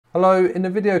Hello, in the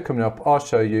video coming up, I'll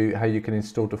show you how you can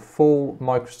install the full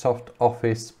Microsoft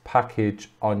Office package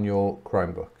on your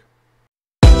Chromebook.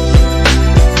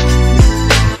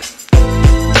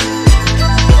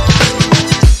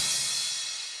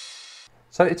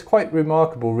 So it's quite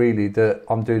remarkable really that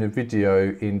I'm doing a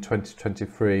video in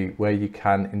 2023 where you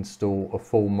can install a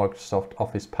full Microsoft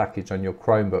Office package on your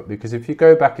Chromebook, because if you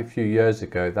go back a few years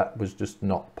ago that was just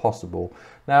not possible.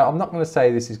 Now I'm not going to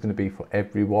say this is going to be for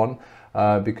everyone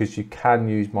because you can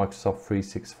use Microsoft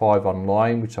 365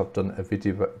 online, which I've done a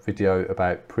video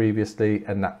about previously,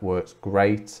 and that works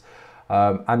great.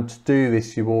 And to do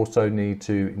this, you also need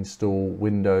to install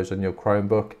Windows on your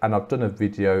Chromebook, and I've done a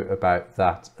video about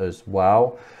that as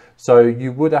well. So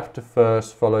you would have to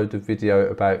first follow the video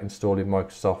about installing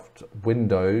Microsoft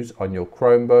Windows on your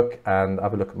Chromebook and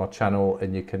have a look at my channel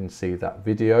and you can see that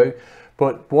video.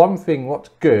 But one thing what's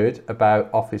good about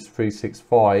Office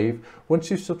 365, once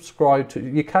you subscribe to,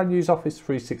 you can use Office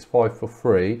 365 for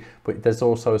free, but there's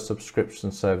also a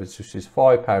subscription service which is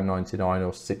 £5.99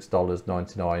 or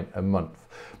 $6.99 a month.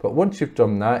 But once you've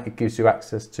done that, it gives you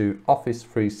access to Office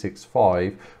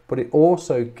 365, but it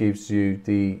also gives you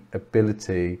the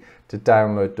ability to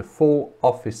download the full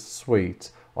Office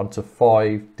suite onto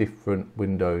 5 different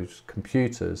Windows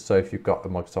computers. So if you've got a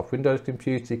Microsoft Windows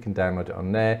computer, you can download it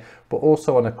on there, but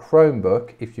also on a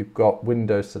Chromebook, if you've got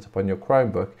Windows set up on your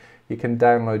Chromebook, you can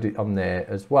download it on there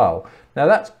as well. Now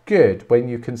that's good when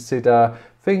you consider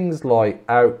things like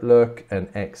Outlook and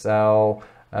Excel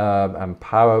and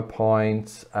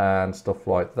PowerPoint and stuff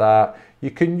like that. You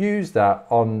can use that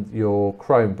on your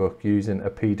Chromebook using a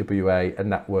PWA and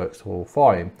that works all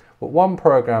fine. But one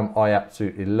program I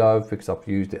absolutely love, because I've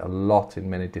used it a lot in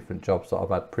many different jobs that I've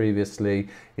had previously,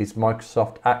 is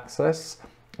Microsoft Access.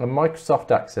 And Microsoft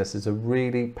Access is a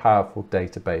really powerful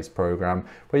database program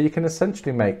where you can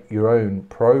essentially make your own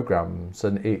programs.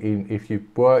 And if you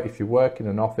work in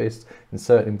an office in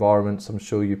certain environments, I'm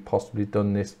sure you've possibly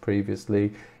done this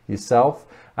previously yourself.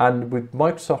 And with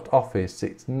Microsoft Office,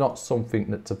 it's not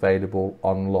something that's available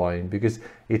online because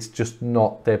it's just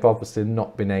not, they've obviously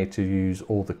not been able to use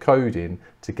all the coding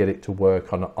to get it to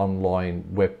work on an online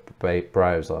web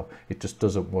browser. It just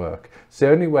doesn't work. So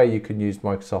the only way you can use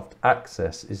Microsoft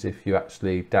Access is if you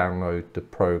actually download the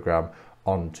program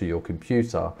onto your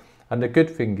computer. And the good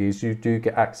thing is you do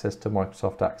get access to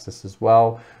Microsoft Access as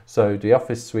well. So the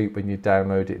Office suite, when you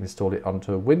download it and install it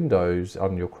onto Windows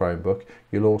on your Chromebook,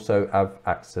 you'll also have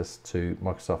access to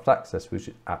Microsoft Access, which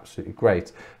is absolutely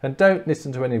great. And don't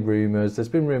listen to any rumors. There's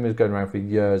been rumors going around for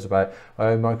years about,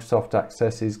 oh, Microsoft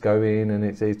Access is going and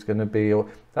it's going to be, or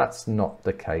that's not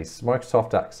the case.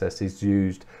 Microsoft Access is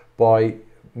used by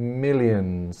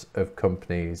millions of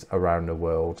companies around the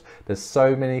world. There's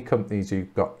so many companies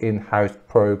who've got in-house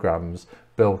programs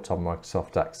built on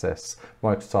Microsoft Access.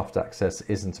 Microsoft Access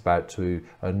isn't about to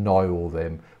annihilate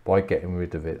them by getting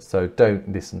rid of it, so don't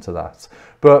listen to that.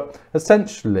 But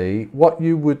essentially what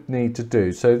you would need to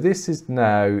do, so this is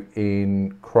now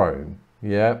in Chrome,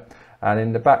 yeah, and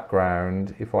in the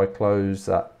background, if I close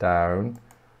that down,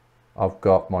 I've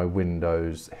got my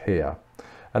Windows here.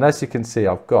 And as you can see,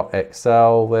 I've got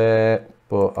Excel there,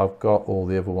 but I've got all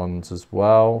the other ones as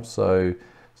well. So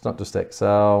it's not just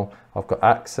Excel. I've got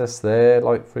Access there,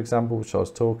 like for example, which I was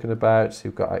talking about. So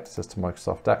you've got access to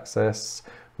Microsoft Access,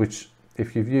 which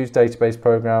if you've used database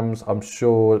programs, I'm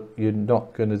sure you're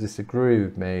not going to disagree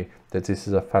with me that this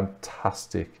is a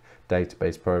fantastic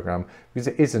database program, because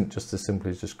it isn't just as simple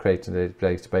as just creating a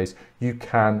database. You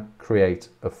can create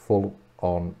a full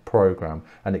on program,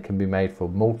 and it can be made for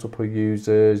multiple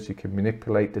users. You can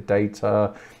manipulate the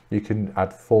data, you can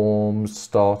add forms,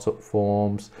 startup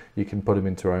forms, you can put them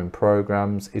into your own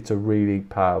programs. It's a really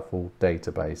powerful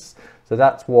database. So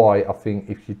that's why I think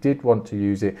if you did want to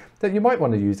use it, then you might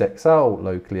want to use Excel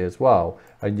locally as well,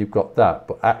 and you've got that.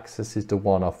 But Access is the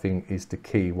one I think is the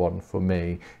key one for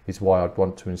me, is why I'd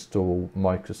want to install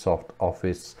Microsoft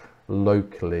Office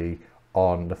locally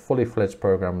on the fully fledged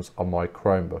programs on my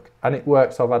Chromebook, and it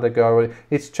works. I've had a go.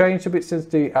 It's changed a bit since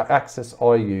the Access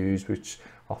I use, which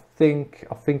I think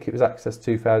it was Access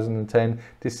 2010.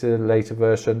 This is a later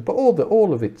version, but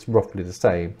all of it's roughly the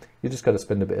same. You just got to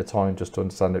spend a bit of time just to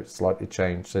understand it's slightly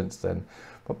changed since then.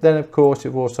 But then of course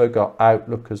you've also got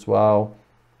Outlook as well.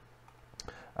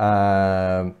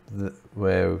 Where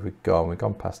have we gone? We've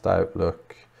gone past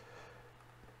Outlook.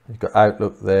 You've got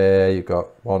Outlook there, you've got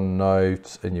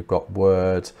OneNote, and you've got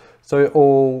Word. So it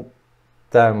all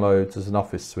downloads as an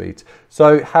Office suite.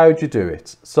 So how do you do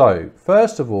it? So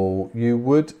first of all, you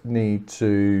would need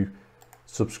to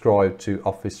subscribe to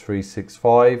Office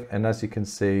 365. And as you can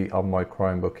see on my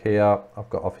Chromebook here, I've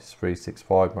got Office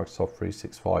 365, Microsoft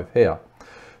 365 here.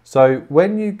 So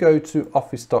when you go to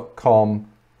office.com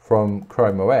from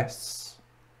ChromeOS,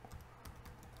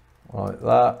 like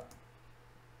that,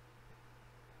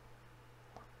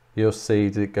 you'll see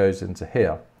that it goes into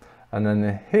here. And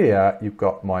then here you've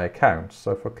got my account.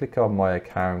 So if I click on my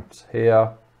account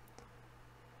here,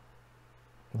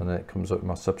 and then it comes up with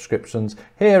my subscriptions.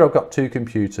 Here I've got two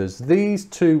computers. These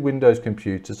two Windows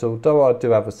computers, although I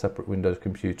do have a separate Windows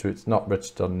computer, it's not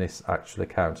registered on this actual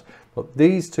account. But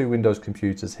these two Windows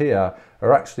computers here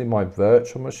are actually my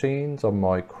virtual machines on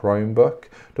my Chromebook.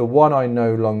 The one I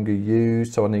no longer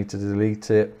use, so I need to delete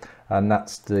it. And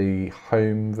that's the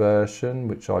home version,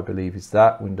 which I believe is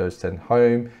that, Windows 10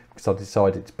 Home, because I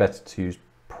decided it's better to use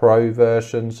Pro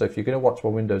version. So if you're going to watch my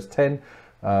Windows 10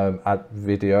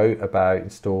 video about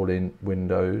installing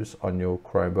Windows on your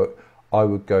Chromebook, I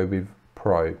would go with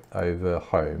Pro over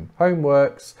Home. Home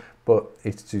works, but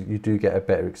you do get a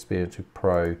better experience with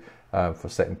Pro for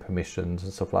setting permissions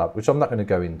and stuff like that, which I'm not going to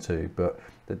go into, but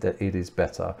it is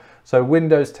better. So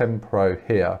Windows 10 Pro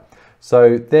here.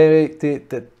 So they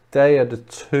are the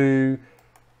two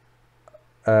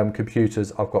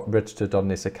computers I've got registered on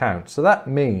this account. So that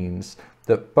means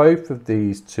that both of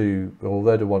these two,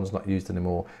 although the one's not used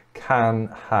anymore, can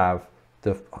have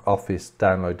the Office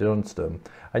downloaded onto them.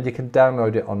 And you can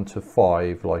download it onto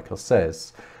 5, like I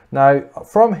says. Now,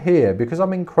 from here, because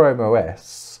I'm in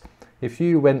ChromeOS, if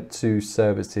you went to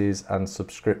Services and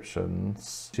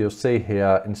Subscriptions, you'll see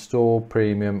here, Install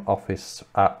Premium Office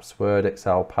Apps, Word,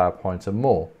 Excel, PowerPoint, and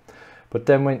more. But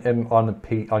then when on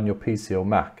your PC or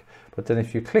Mac, but then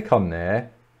if you click on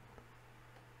there,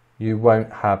 you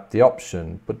won't have the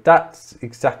option. But that's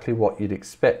exactly what you'd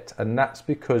expect, and that's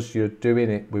because you're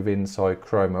doing it with inside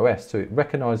ChromeOS, so it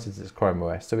recognizes it's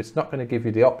ChromeOS, so it's not going to give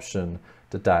you the option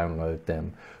to download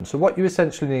them. So what you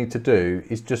essentially need to do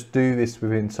is just do this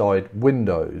with inside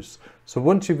Windows. So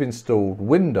once you've installed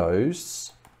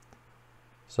Windows,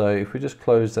 so if we just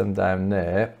close them down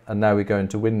there, and now we go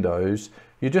into Windows,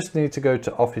 you just need to go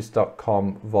to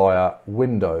office.com via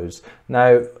Windows.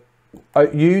 Now,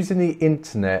 using the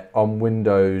internet on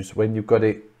Windows, when you've got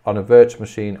it on a virtual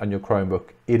machine on your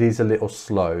Chromebook, it is a little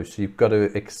slow. So you've got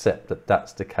to accept that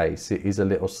that's the case. It is a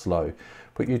little slow.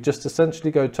 But you just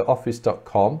essentially go to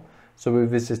office.com. So we're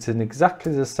visiting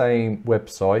exactly the same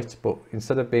website, but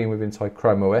instead of being with inside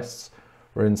ChromeOS,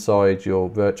 we're inside your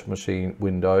virtual machine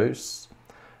Windows.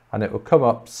 And it will come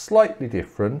up slightly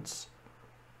different.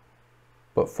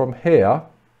 But from here,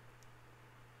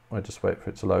 I'll just wait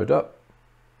for it to load up.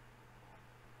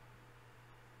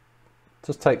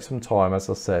 Just take some time, as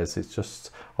I says. It's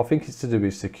just, I think it's to do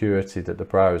with security that the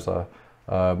browser,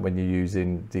 when you're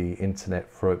using the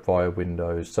internet via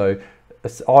Windows. So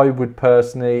I would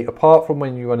personally, apart from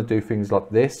when you want to do things like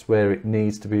this, where it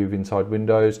needs to be with inside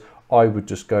Windows, I would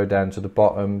just go down to the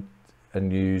bottom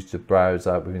and use the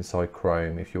browser with inside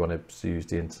Chrome if you want to use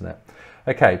the internet.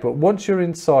 Okay, but once you're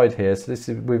inside here, so this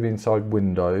is with inside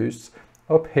Windows,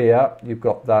 up here you've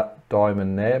got that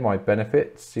diamond there, My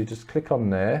Benefits. You just click on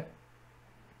there.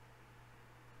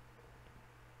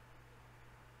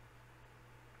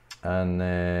 And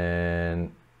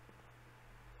then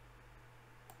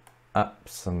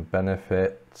Apps and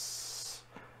Benefits.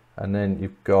 And then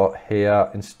you've got here,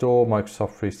 Install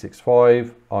Microsoft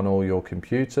 365 on all your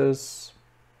computers.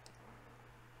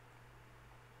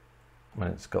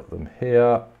 And it's got them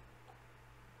here.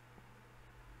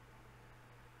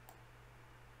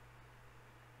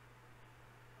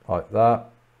 Like that.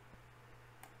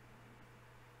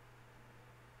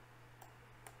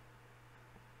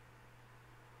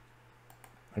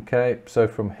 Okay, so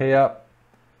from here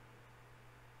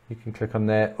you can click on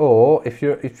there, or if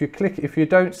you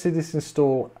don't see this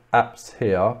install apps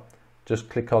here, just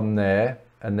click on there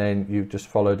and then you just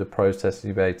follow the process and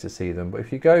you'll be able to see them. But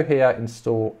if you go here,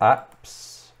 install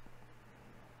apps,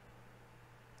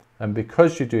 and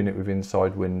because you're doing it with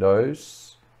inside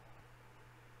Windows,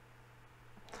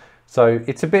 so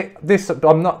it's a bit, this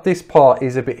part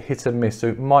is a bit hit and miss, so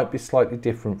it might be slightly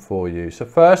different for you. So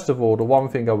first of all, the one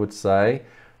thing I would say,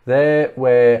 there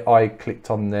where I clicked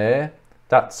on there,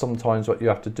 that's sometimes what you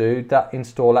have to do. That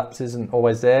install apps isn't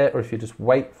always there, or if you just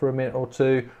wait for a minute or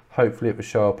two, hopefully it will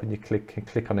show up and you can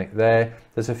click on it there.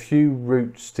 There's a few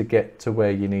routes to get to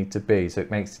where you need to be, so it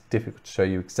makes it difficult to show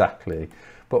you exactly.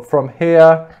 But from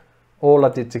here, all I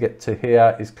did to get to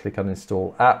here is click on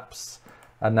install apps,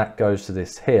 and that goes to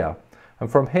this here.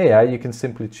 And from here, you can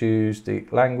simply choose the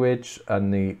language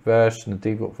and the version, the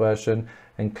default version,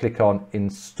 and click on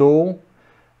install,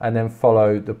 and then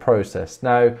follow the process.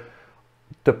 Now,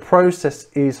 the process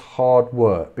is hard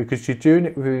work because you're doing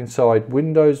it inside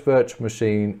Windows Virtual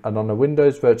Machine, and on a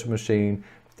Windows Virtual Machine,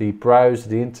 browser,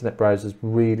 the internet browser, is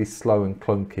really slow and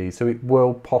clunky, so it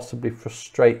will possibly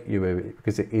frustrate you with it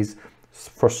because it is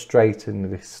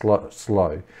frustratingly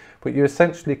slow. But you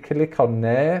essentially click on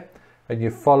there and you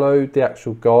follow the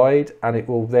actual guide, and it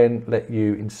will then let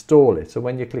you install it. So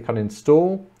when you click on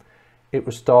install, it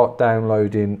will start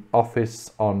downloading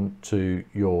Office onto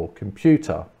your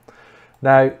computer.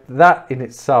 Now that in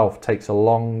itself takes a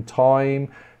long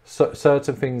time. So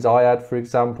certain things I had, for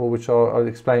example, which I'll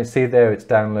explain. See there, it's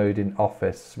downloading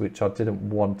Office, which I didn't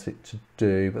want it to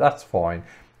do, but that's fine.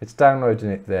 It's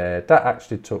downloading it there. That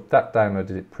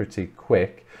downloaded it pretty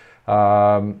quick.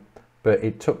 But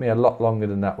it took me a lot longer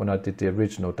than that when I did the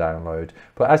original download.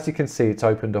 But as you can see, it's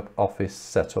opened up office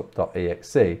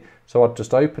setup.exe. So I'll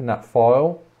just open that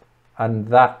file, and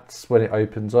that's when it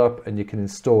opens up and you can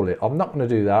install it. I'm not going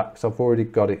to do that because I've already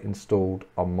got it installed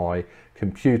on my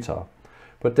computer.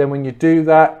 But then when you do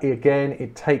that, again,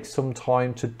 it takes some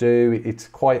time to do. It's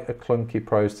quite a clunky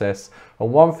process.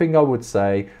 And one thing I would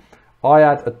say, I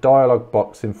had a dialog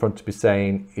box in front of me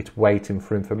saying it's waiting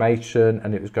for information,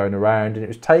 and it was going around and it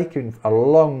was taking a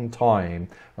long time.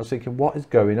 I was thinking, what is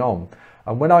going on?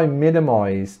 And when I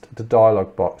minimized the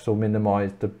dialog box, or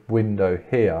minimized the window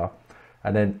here,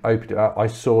 and then opened it up, I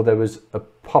saw there was a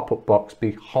pop-up box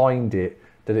behind it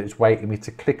that it was waiting me to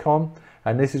click on.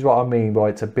 And this is what I mean by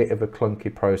it's a bit of a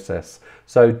clunky process.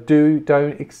 So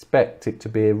don't expect it to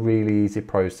be a really easy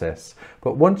process.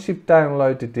 But once you've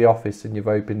downloaded the Office and you've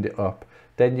opened it up,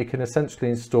 then you can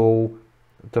essentially install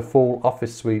the full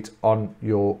Office suite on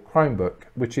your Chromebook,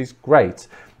 which is great.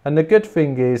 And the good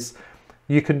thing is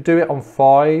you can do it on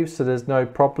 5, so there's no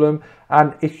problem.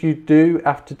 And if you do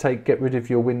have to get rid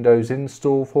of your Windows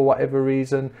install for whatever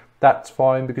reason, that's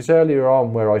fine, because earlier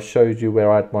on where I showed you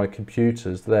where I had my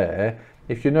computers there,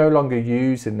 if you're no longer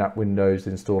using that Windows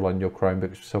install on your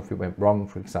Chromebook, if something went wrong,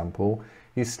 for example,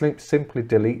 you simply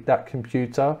delete that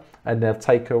computer and they'll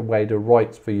take away the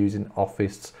rights for using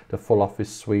Office, the full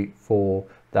Office suite for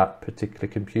that particular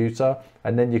computer,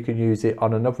 and then you can use it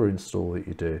on another install that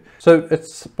you do. So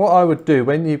it's what I would do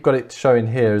when you've got it showing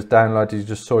here as downloaded, you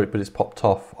just saw it but it's popped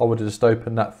off. I would have just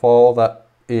opened that file, that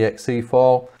exe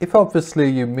file. If obviously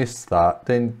you missed that,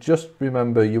 then just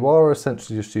remember you are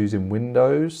essentially just using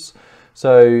Windows.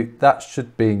 So that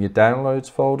should be in your downloads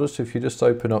folder. So if you just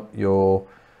open up your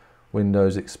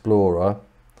Windows Explorer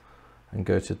and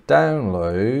go to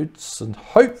downloads, and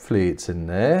hopefully it's in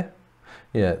there.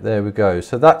 Yeah, there we go.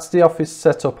 So that's the Office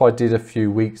setup I did a few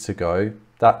weeks ago.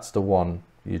 That's the one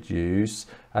you'd use,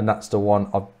 and that's the one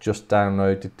I've just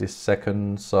downloaded this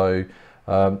second. So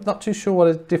not too sure what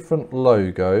are different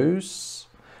logos.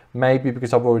 Maybe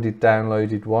because I've already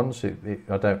downloaded one, so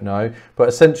I don't know. But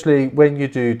essentially, when you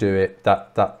do it,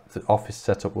 that Office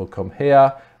setup will come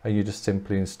here, and you just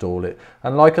simply install it.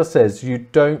 And like I said, you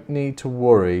don't need to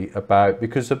worry about,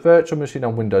 because a virtual machine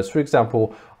on Windows, for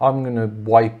example, I'm going to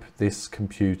wipe this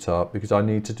computer because I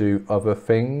need to do other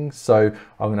things. So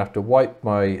I'm going to have to wipe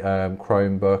my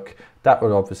Chromebook. That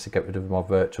will obviously get rid of my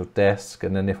virtual desk.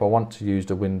 And then if I want to use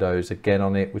the Windows again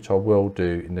on it, which I will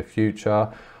do in the future,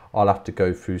 I'll have to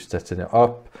go through setting it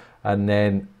up, and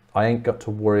then I ain't got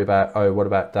to worry about, oh, what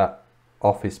about that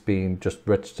Office being just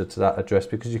registered to that address,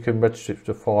 because you can register it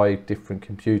to 5 different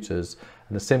computers.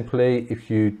 And simply, if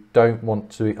you don't want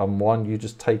to on one, you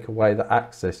just take away the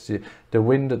access. The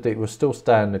window that will still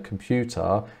stay on the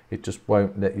computer, it just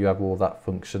won't let you have all that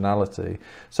functionality.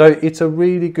 So it's a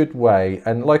really good way.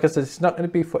 And like I said, it's not going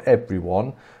to be for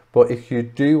everyone. But if you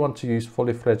do want to use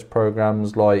fully fledged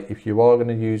programs, like if you are going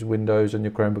to use Windows on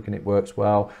your Chromebook and it works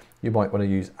well, you might want to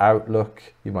use Outlook,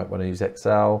 you might want to use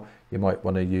Excel, you might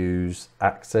want to use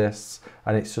Access,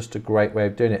 and it's just a great way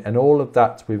of doing it. And all of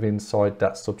that's within inside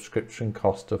that subscription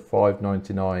cost of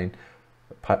 £5.99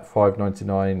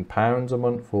 a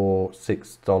month, or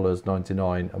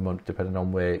 $6.99 a month, depending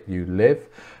on where you live.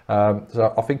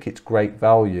 So I think it's great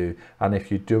value. And if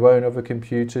you do own other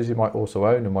computers, you might also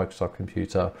own a Microsoft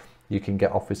computer, you can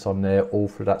get Office on there all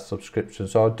through that subscription.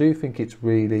 So I do think it's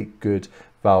really good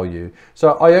value.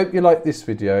 So I hope you liked this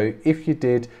video. If you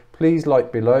did, please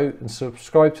like below and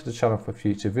subscribe to the channel for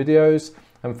future videos,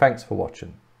 and thanks for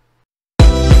watching.